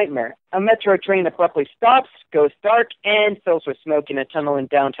worst nightmare. A metro train abruptly stops, goes dark, and fills with smoke in a tunnel in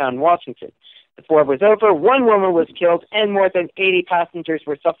downtown Washington. Before it was over, one woman was killed, and more than 80 passengers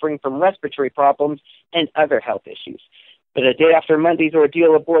were suffering from respiratory problems and other health issues. But a day after Monday's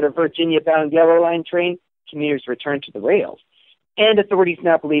ordeal aboard a Virginia-bound Yellow Line train, commuters returned to the rails. And authorities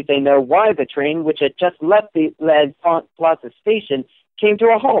now believe they know why the train, which had just left the L'Enfant Plaza station, came to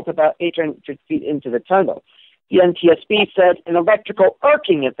a halt about 800 feet into the tunnel. The NTSB said an electrical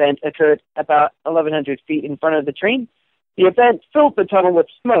arcing event occurred about 1,100 feet in front of the train. The event filled the tunnel with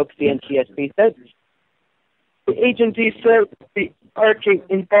smoke, the NTSB said. The agency said the arcing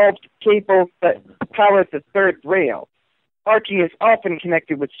involved cables that power the third rail. Arcing is often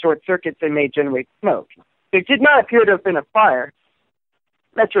connected with short circuits and may generate smoke. There did not appear to have been a fire.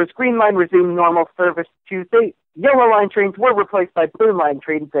 Metro's Green Line resumed normal service Tuesday. Yellow Line trains were replaced by Blue Line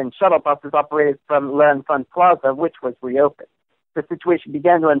trains and shuttle buses operated from L'Enfant Plaza, which was reopened. The situation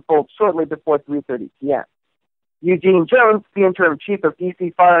began to unfold shortly before 3:30 p.m. Eugene Jones, the interim chief of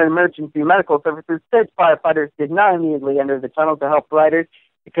DC Fire and Emergency Medical Services, said firefighters did not immediately enter the tunnel to help riders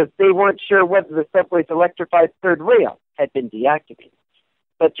because they weren't sure whether the subway's electrified third rail had been deactivated.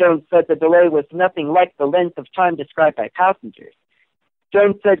 But Jones said the delay was nothing like the length of time described by passengers.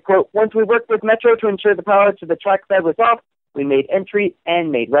 Jones said, quote, once we worked with Metro to ensure the power to the trackside was off, we made entry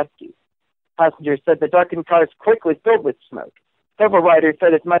and made rescue. Passengers said the darkened cars quickly filled with smoke. Several riders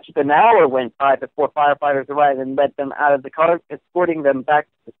said as much as an hour went by before firefighters arrived and led them out of the cars, escorting them back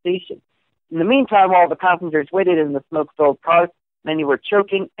to the station. In the meantime, while the passengers waited in the smoke-filled cars, many were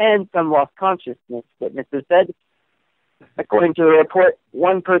choking and some lost consciousness, witnesses said. According to the report,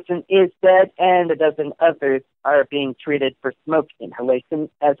 one person is dead and a dozen others are being treated for smoke inhalation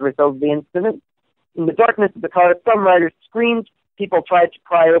as a result of the incident. In the darkness of the car, some riders screamed, people tried to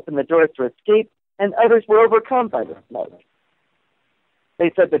pry open the doors to escape, and others were overcome by the smoke.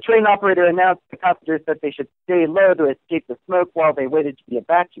 They said the train operator announced to passengers that they should stay low to escape the smoke while they waited to be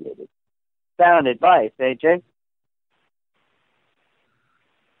evacuated. Sound advice, AJ?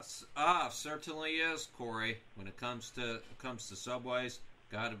 Certainly is, Corey. When it comes to subways,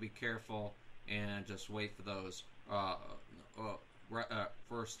 got to be careful and just wait for those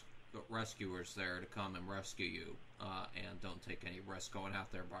first rescuers there to come and rescue you, and don't take any risk going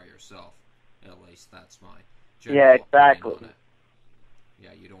out there by yourself. At least that's my general exactly. opinion on it.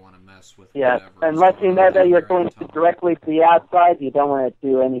 Yeah, you don't want to mess with yes, whatever. Unless you know that you're going to directly be outside, you don't want to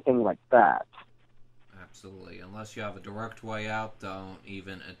do anything like that. Absolutely. Unless you have a direct way out, don't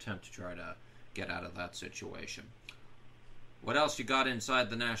even attempt to try to get out of that situation. What else you got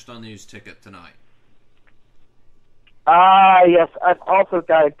inside the national news ticket tonight? Yes, I've also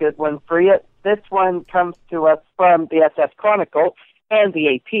got a good one for you. This one comes to us from the SF Chronicle and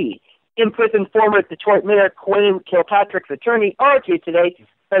the AP. Imprisoned former Detroit Mayor Quayne Kilpatrick's attorney argued today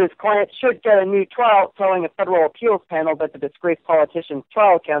that his client should get a new trial, telling a federal appeals panel that the disgraced politician's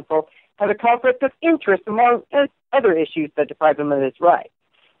trial counsel had a conflict of interest among other issues that deprived him of his rights.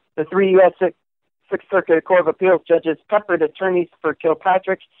 The three U.S. Sixth Circuit Court of Appeals judges peppered attorneys for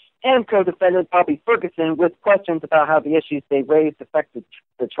Kilpatrick and co-defendant Bobby Ferguson with questions about how the issues they raised affected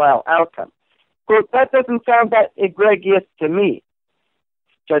the trial outcome. Quote, that doesn't sound that egregious to me.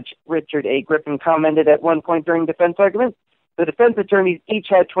 Judge Richard A. Griffin commented at one point during defense arguments. The defense attorneys each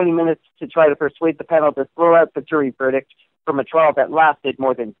had 20 minutes to try to persuade the panel to throw out the jury verdict from a trial that lasted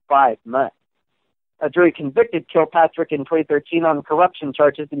more than 5 months. A jury convicted Kilpatrick in 2013 on corruption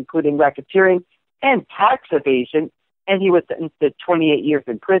charges, including racketeering and tax evasion, and he was sentenced to 28 years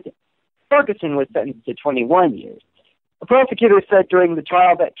in prison. Ferguson was sentenced to 21 years. The prosecutor said during the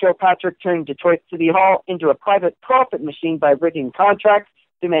trial that Kilpatrick turned Detroit City Hall into a private profit machine by rigging contracts,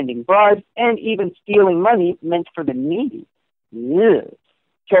 demanding bribes, and even stealing money meant for the needy. Ew.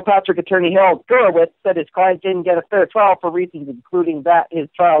 Kilpatrick attorney Harold Gurewitz said his client didn't get a fair trial for reasons including that his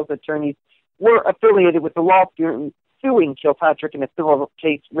trial's attorneys were affiliated with the law firm suing Kilpatrick in a civil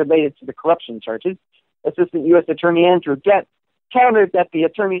case related to the corruption charges. Assistant U.S. Attorney Andrew Getz countered that the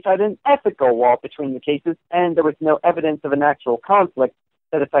attorneys had an ethical wall between the cases and there was no evidence of an actual conflict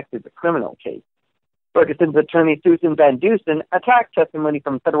that affected the criminal case. Ferguson's attorney Susan Van Dusen attacked testimony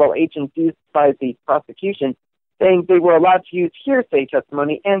from federal agencies by the prosecution, saying they were allowed to use hearsay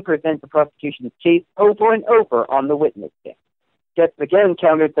testimony and present the prosecution's case over and over on the witness stand. Getz again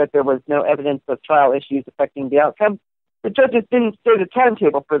countered that there was no evidence of trial issues affecting the outcome. The judges didn't state a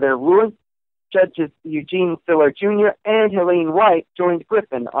timetable for their ruling. Judges Eugene Filler Jr. and Helene White joined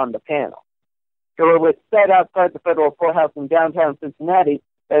Griffin on the panel. Gurewitz said outside the federal courthouse in downtown Cincinnati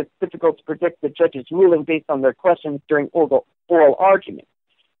that it's difficult to predict the judge's ruling based on their questions during oral arguments.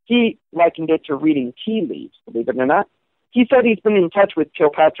 He likened it to reading tea leaves, believe it or not. He said he's been in touch with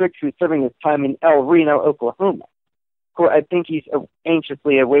Kilpatrick, who's serving his time in El Reno, Oklahoma. I think he's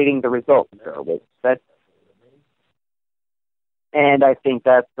anxiously awaiting the results, Gurewitz said. And I think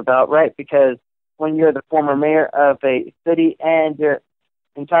that's about right, because when you're the former mayor of a city and your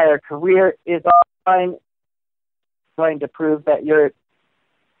entire career is on trying to prove that you're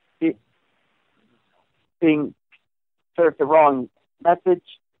being served the wrong message,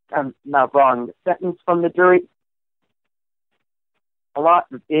 not wrong sentence from the jury, a lot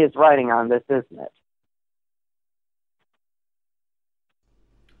is riding on this, isn't it?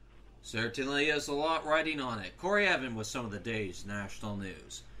 Certainly is a lot riding on it. Corey Evan with some of the day's national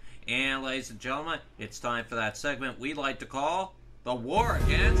news. And ladies and gentlemen, it's time for that segment we like to call The War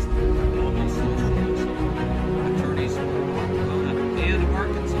Against Global Socialism. Attorneys and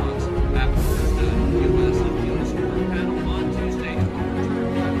Arkansas have urged the U.S. Appeals Court panel on Tuesday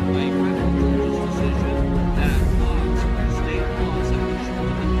to overturn a federal judge's decision that blocks state laws that would show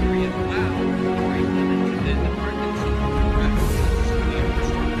the period allow for a limited Arkansas. Federal judges will be able to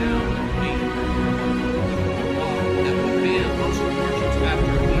strike down a law that would ban most abortions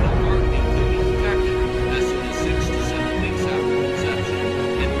after a fetal heart can be detected as soon as 6 to 7 weeks after conception,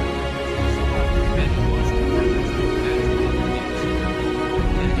 and also after many most abortions at 12 weeks.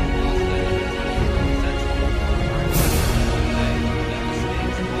 And the laws that ensure sensible are today that the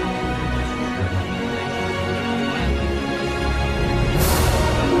state's law must restrict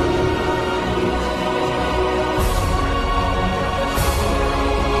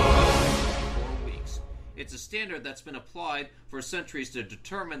It's a standard that's been applied for centuries to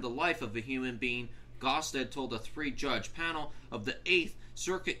determine the life of a human being Gosted told a 3-judge panel of the 8th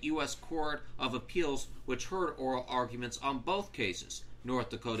Circuit U.S. Court of Appeals, which heard oral arguments on both cases. North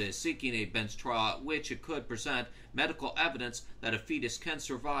Dakota is seeking a bench trial at which it could present medical evidence that a fetus can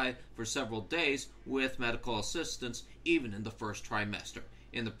survive for several days with medical assistance, even in the first trimester.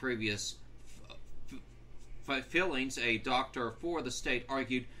 In the previous filings, a doctor for the state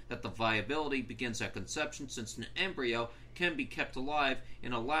argued that the viability begins at conception, since an embryo can be kept alive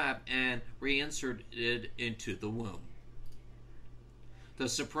in a lab and reinserted into the womb. The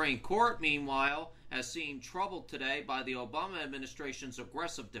Supreme Court, meanwhile, has seemed troubled today by the Obama administration's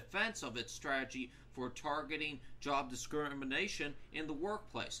aggressive defense of its strategy for targeting job discrimination in the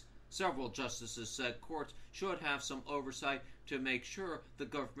workplace. Several justices said courts should have some oversight to make sure the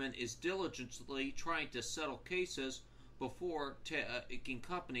government is diligently trying to settle cases before taking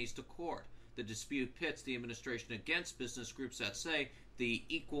companies to court. The dispute pits the administration against business groups that say the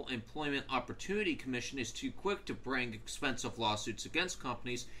Equal Employment Opportunity Commission is too quick to bring expensive lawsuits against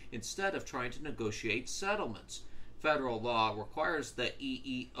companies instead of trying to negotiate settlements. Federal law requires the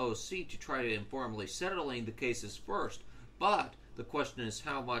EEOC to try to informally settling the cases first, but the question is,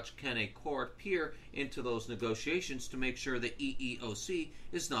 how much can a court peer into those negotiations to make sure the EEOC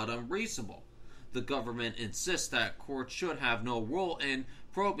is not unreasonable? The government insists that courts should have no role in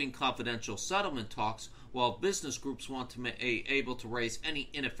probing confidential settlement talks, while business groups want to be able to raise any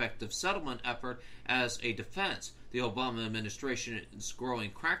ineffective settlement effort as a defense. The Obama administration's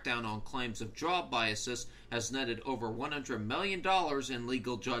growing crackdown on claims of job biases has netted over $100 million in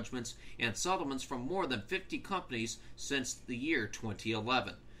legal judgments and settlements from more than 50 companies since the year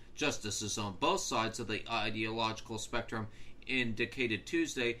 2011. Justices on both sides of the ideological spectrum indicated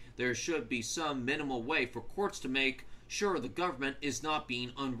Tuesday there should be some minimal way for courts to make sure the government is not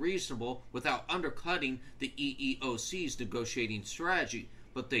being unreasonable without undercutting the EEOC's negotiating strategy,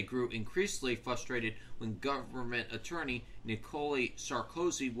 but they grew increasingly frustrated when government attorney Nicole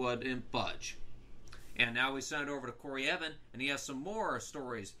Sarkozy wouldn't budge. And now we send it over to Corey Evan, and he has some more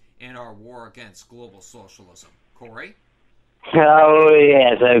stories in our war against global socialism. Corey? Oh,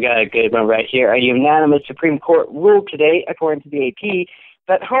 yes, I've got a good one right here. A unanimous Supreme Court ruled today, according to the AP,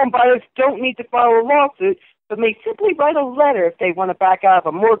 that home buyers don't need to file a lawsuit, but may simply write a letter if they want to back out of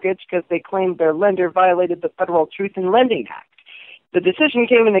a mortgage because they claim their lender violated the Federal Truth in Lending Act. The decision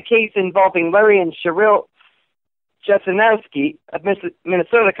came in a case involving Larry and Cheryl Jesenowski, a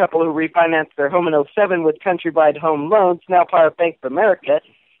Minnesota couple who refinanced their home in 2007 with Countrywide Home Loans, now part of Bank of America.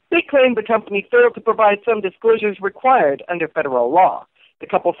 They claimed the company failed to provide some disclosures required under federal law. The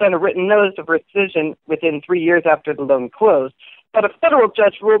couple sent a written notice of rescission within 3 years after the loan closed, but a federal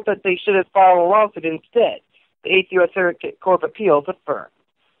judge ruled that they should have filed a lawsuit instead. The 8th U.S. Circuit Court of Appeals affirmed.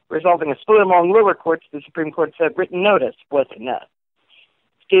 Resolving a split among lower courts, the Supreme Court said written notice was enough.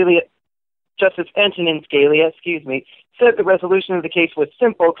 Justice Antonin Scalia, said the resolution of the case was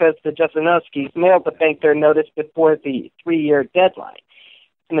simple because the Jesenowskis mailed the bank their notice before the 3-year deadline.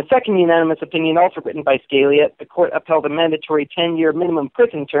 In the second unanimous opinion, also written by Scalia, the court upheld a mandatory 10-year minimum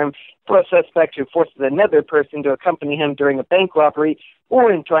prison term for a suspect who forces another person to accompany him during a bank robbery or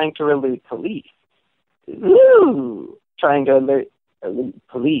in trying to elude police. Ooh, trying to elude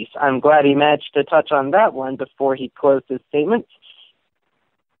police. I'm glad he managed to touch on that one before he closed his statement.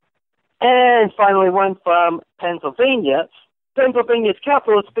 And finally, one from Pennsylvania. Pennsylvania's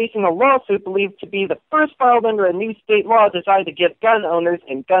capital is facing a lawsuit believed to be the first filed under a new state law designed to give gun owners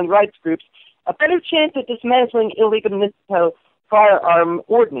and gun rights groups a better chance at dismantling illegal municipal firearm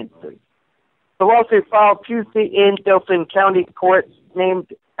ordinances. The lawsuit filed Tuesday in Dauphin County Court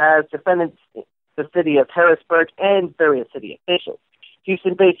named as defendants the city of Harrisburg and various city officials.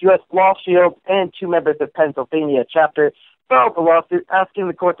 Houston-based U.S. Law Shield and 2 members of Pennsylvania chapter filed the lawsuit asking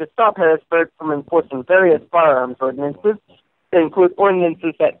the court to stop Harrisburg from enforcing various firearms ordinances. They include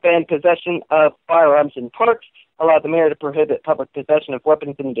ordinances that ban possession of firearms in parks, allow the mayor to prohibit public possession of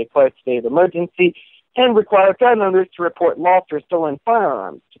weapons in a declared state of emergency, and require gun owners to report lost or stolen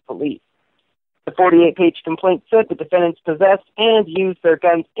firearms to police. The 48-page complaint said the defendants possessed and used their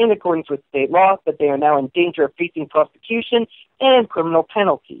guns in accordance with state law, but they are now in danger of facing prosecution and criminal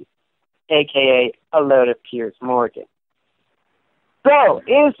penalties, a.k.a. a load of Piers Morgan. So,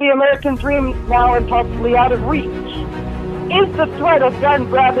 is the American dream now impossibly out of reach? Is the threat of gun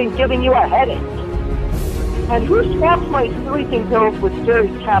grabbing giving you a headache? And who swaps my sleeping pills with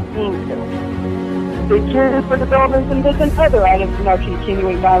Jerry's caffeine pills? Stay tuned for developments in this and other items in our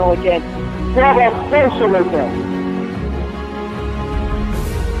continuing battle against global socialism.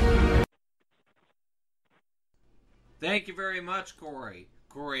 Thank you very much, Corey.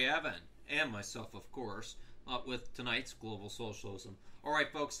 Corey Evan, and myself, of course. with tonight's Global Socialism. All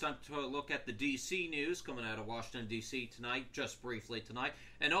right, folks, time to look at the D.C. news coming out of Washington, D.C. tonight, just briefly tonight.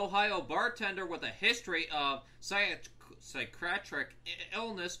 An Ohio bartender with a history of psychiatric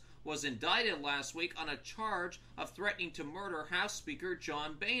illness was indicted last week on a charge of threatening to murder House Speaker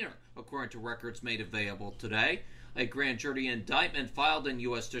John Boehner, according to records made available today. A grand jury indictment filed in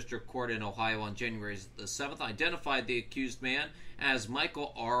U.S. District Court in Ohio on January the 7th identified the accused man as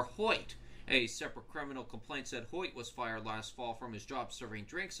Michael R. Hoyt. A separate criminal complaint said Hoyt was fired last fall from his job serving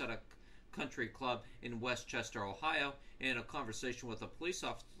drinks at a country club in Westchester, Ohio. In a conversation with a police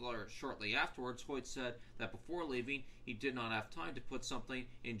officer shortly afterwards, Hoyt said that before leaving, he did not have time to put something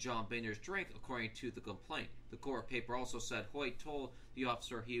in John Boehner's drink, according to the complaint. The court paper also said Hoyt told the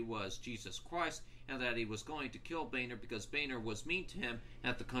officer he was Jesus Christ and that he was going to kill Boehner because Boehner was mean to him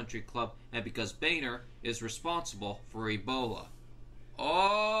at the country club and because Boehner is responsible for Ebola.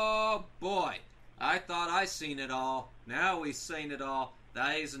 Oh boy, I thought I seen it all. Now we've seen it all.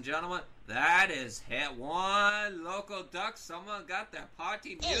 Ladies and gentlemen, that is hit one local duck. Someone got their party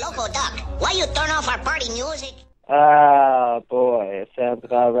music. Hey, local duck, why you turn off our party music? Ah, boy, it sounds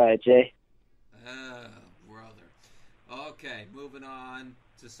about right, Jay. Oh, brother. Okay, moving on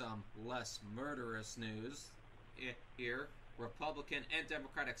to some less murderous news here. Republican and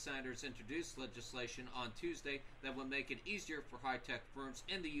Democratic senators introduced legislation on Tuesday that would make it easier for high-tech firms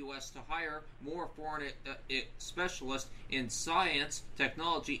in the U.S. to hire more foreign specialists in science,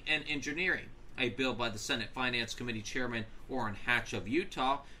 technology, and engineering. A bill by the Senate Finance Committee Chairman Orrin Hatch of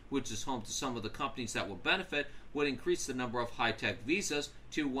Utah, which is home to some of the companies that will benefit, would increase the number of high-tech visas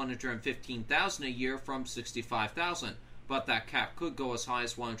to 115,000 a year from 65,000. But that cap could go as high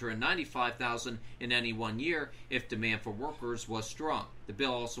as 195,000 in any 1 year if demand for workers was strong. The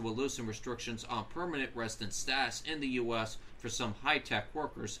bill also will loosen restrictions on permanent resident status in the U.S. for some high-tech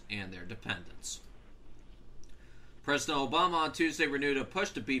workers and their dependents. President Obama on Tuesday renewed a push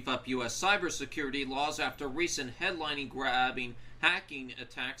to beef up U.S. cybersecurity laws after recent headlining-grabbing hacking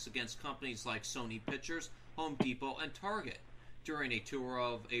attacks against companies like Sony Pictures, Home Depot, and Target. During a tour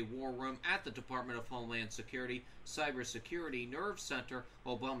of a war room at the Department of Homeland Security Cybersecurity Nerve Center,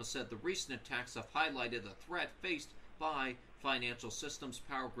 Obama said the recent attacks have highlighted the threat faced by financial systems,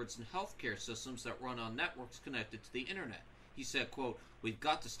 power grids, and healthcare systems that run on networks connected to the internet. He said, quote, "We've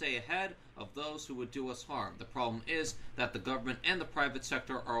got to stay ahead of those who would do us harm. The problem is that the government and the private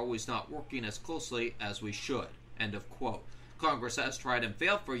sector are always not working as closely as we should." End of quote. Congress has tried and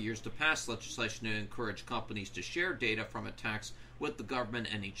failed for years to pass legislation to encourage companies to share data from attacks with the government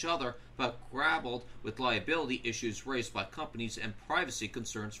and each other, but grappled with liability issues raised by companies and privacy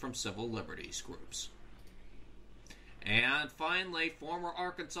concerns from civil liberties groups. And finally, former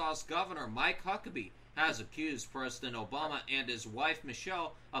Arkansas Governor Mike Huckabee has accused President Obama and his wife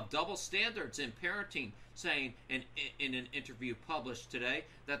Michelle of double standards in parenting, saying in an interview published today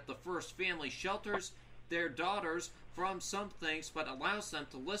that the First Family shelters their daughters from some things but allows them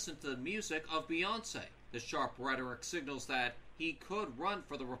to listen to the music of Beyonce. The sharp rhetoric signals that he could run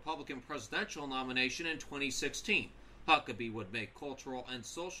for the Republican presidential nomination in 2016. Huckabee would make cultural and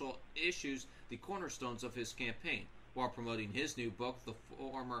social issues the cornerstones of his campaign. While promoting his new book, the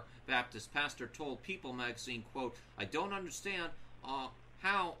former Baptist pastor told People magazine, quote, "I don't understand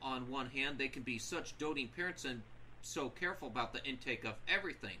how, on one hand, they can be such doting parents and so careful about the intake of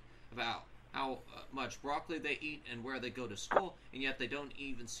everything, about how much broccoli they eat and where they go to school, and yet they don't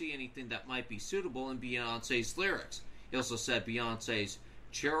even see anything that might be suitable in Beyonce's lyrics." He also said Beyonce's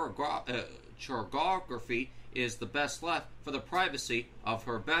choreography is the best left for the privacy of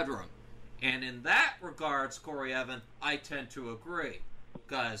her bedroom. And in that regards, Corey Evan, I tend to agree.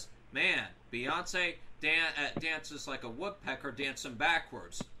 Because, man, Beyonce dances like a woodpecker dancing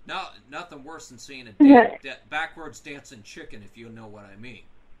backwards. No, nothing worse than seeing a backwards dancing chicken, if you know what I mean.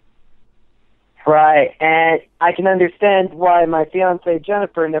 Right, and I can understand why my fiance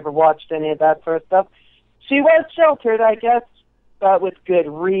Jennifer never watched any of that sort of stuff. She was sheltered, I guess, but with good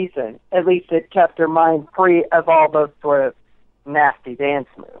reason. At least it kept her mind free of all those sort of nasty dance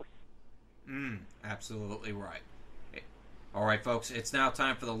moves. Absolutely right. All right, folks, it's now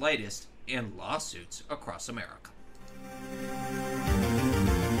time for the latest in lawsuits across America.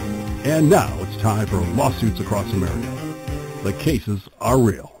 And now it's time for lawsuits across America. The cases are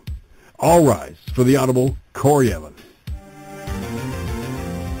real. All rise for the Honorable Corey Evans.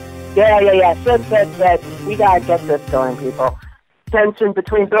 Yeah. Said. We gotta get this going, people. Tension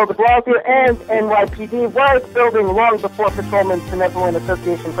between Bill de Blasio and NYPD was building long before Patrolmen's Benevolent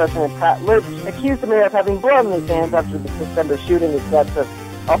Association President Pat Lynch accused the mayor of having blood in his hands after the December shooting and deaths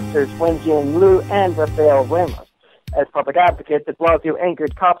of officers Wen Jian Liu and Rafael Ramos. As public advocate, de Blasio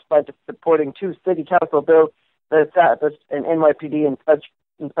angered cops by supporting 2 city council bills that established an NYPD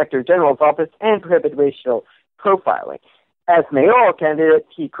Inspector General's office and prohibited racial profiling. As mayoral candidate,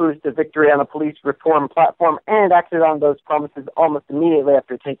 he cruised to victory on a police reform platform and acted on those promises almost immediately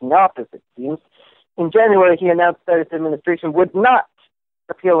after taking office, it seems. In January, he announced that his administration would not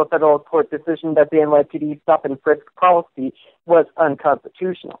appeal a federal court decision that the NYPD stop-and-frisk policy was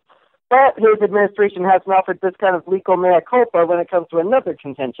unconstitutional. But his administration hasn't offered this kind of legal mea culpa when it comes to another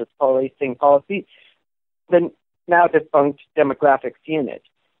contentious policing policy, the now-defunct demographics unit.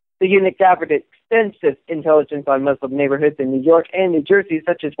 The unit gathered extensive intelligence on Muslim neighborhoods in New York and New Jersey,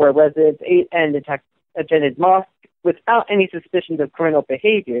 such as where residents ate and attended mosques without any suspicions of criminal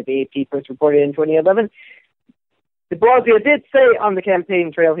behavior, the AP first reported in 2011. De Blasio did say on the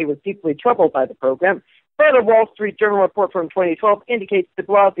campaign trail he was deeply troubled by the program, but a Wall Street Journal report from 2012 indicates de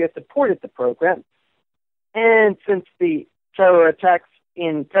Blasio supported the program. And since the terror attacks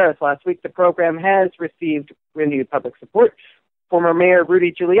in Paris last week, the program has received renewed public support. Former Mayor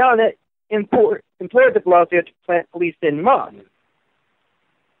Rudy Giuliani implored de Blasio to plant police in mosques.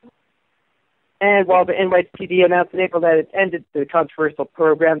 And while the NYPD announced in April that it ended the controversial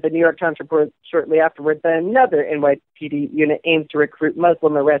program, the New York Times reported shortly afterwards that another NYPD unit aims to recruit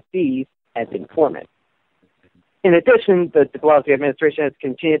Muslim arrestees as informants. In addition, the de Blasio administration has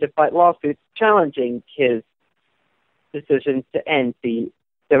continued to fight lawsuits challenging his decision to end the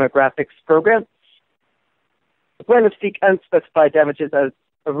demographics program. The plaintiffs seek unspecified damages as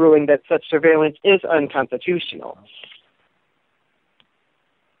a ruling that such surveillance is unconstitutional.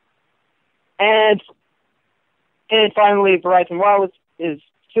 And finally, Verizon Wireless is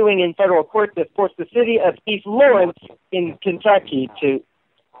suing in federal court to force the city of East Lawrence in Kentucky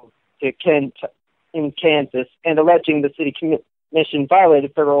in Kansas, and alleging the city commission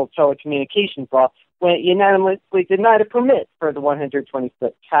violated federal telecommunications law when it unanimously denied a permit for the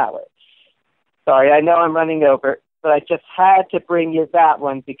 120-foot tower. Sorry, I know I'm running over, but I just had to bring you that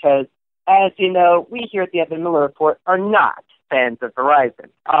one because, as you know, we here at the Evan Miller Report are not fans of Verizon,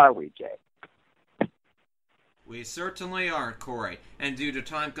 are we, Jay? We certainly aren't, Corey. And due to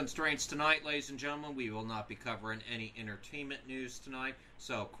time constraints tonight, ladies and gentlemen, we will not be covering any entertainment news tonight.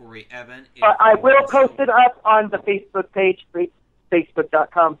 So, Corey, Evan... I will post it up on the Facebook page,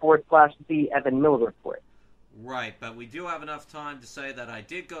 facebook.com/The Evan Miller Report. Right, but we do have enough time to say that I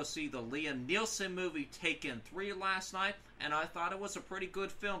did go see the Liam Neeson movie Taken 3 last night, and I thought it was a pretty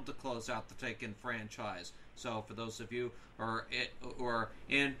good film to close out the Taken franchise. So for those of you who are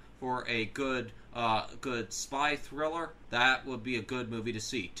in for a good spy thriller, that would be a good movie to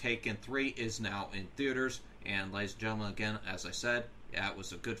see. Taken 3 is now in theaters, and ladies and gentlemen, again, as I said, yeah, it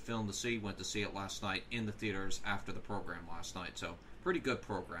was a good film to see. Went to see it last night in the theaters after the program last night, so pretty good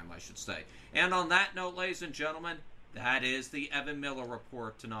program, I should say. And on that note, ladies and gentlemen, that is the Evan Miller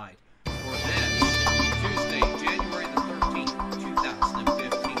Report tonight. For this, Tuesday, January the 13th,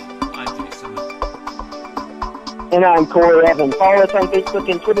 2015, I'm Jason Miller. And I'm Corey Evans. Follow us on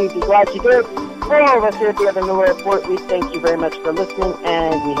Facebook and Twitter. We'd be glad you do. For all of us here at the Evan Miller Report, we thank you very much for listening,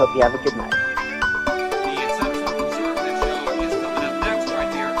 and we hope you have a good night.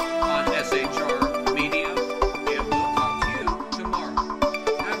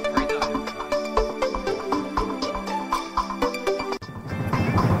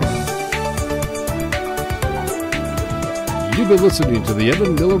 You've been listening to the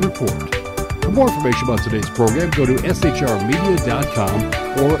Evan Miller Report. For more information about today's program, go to shrmedia.com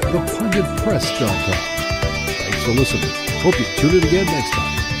or thepunditpress.com. Thanks for listening. Hope you tune in again next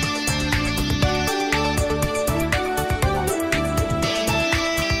time.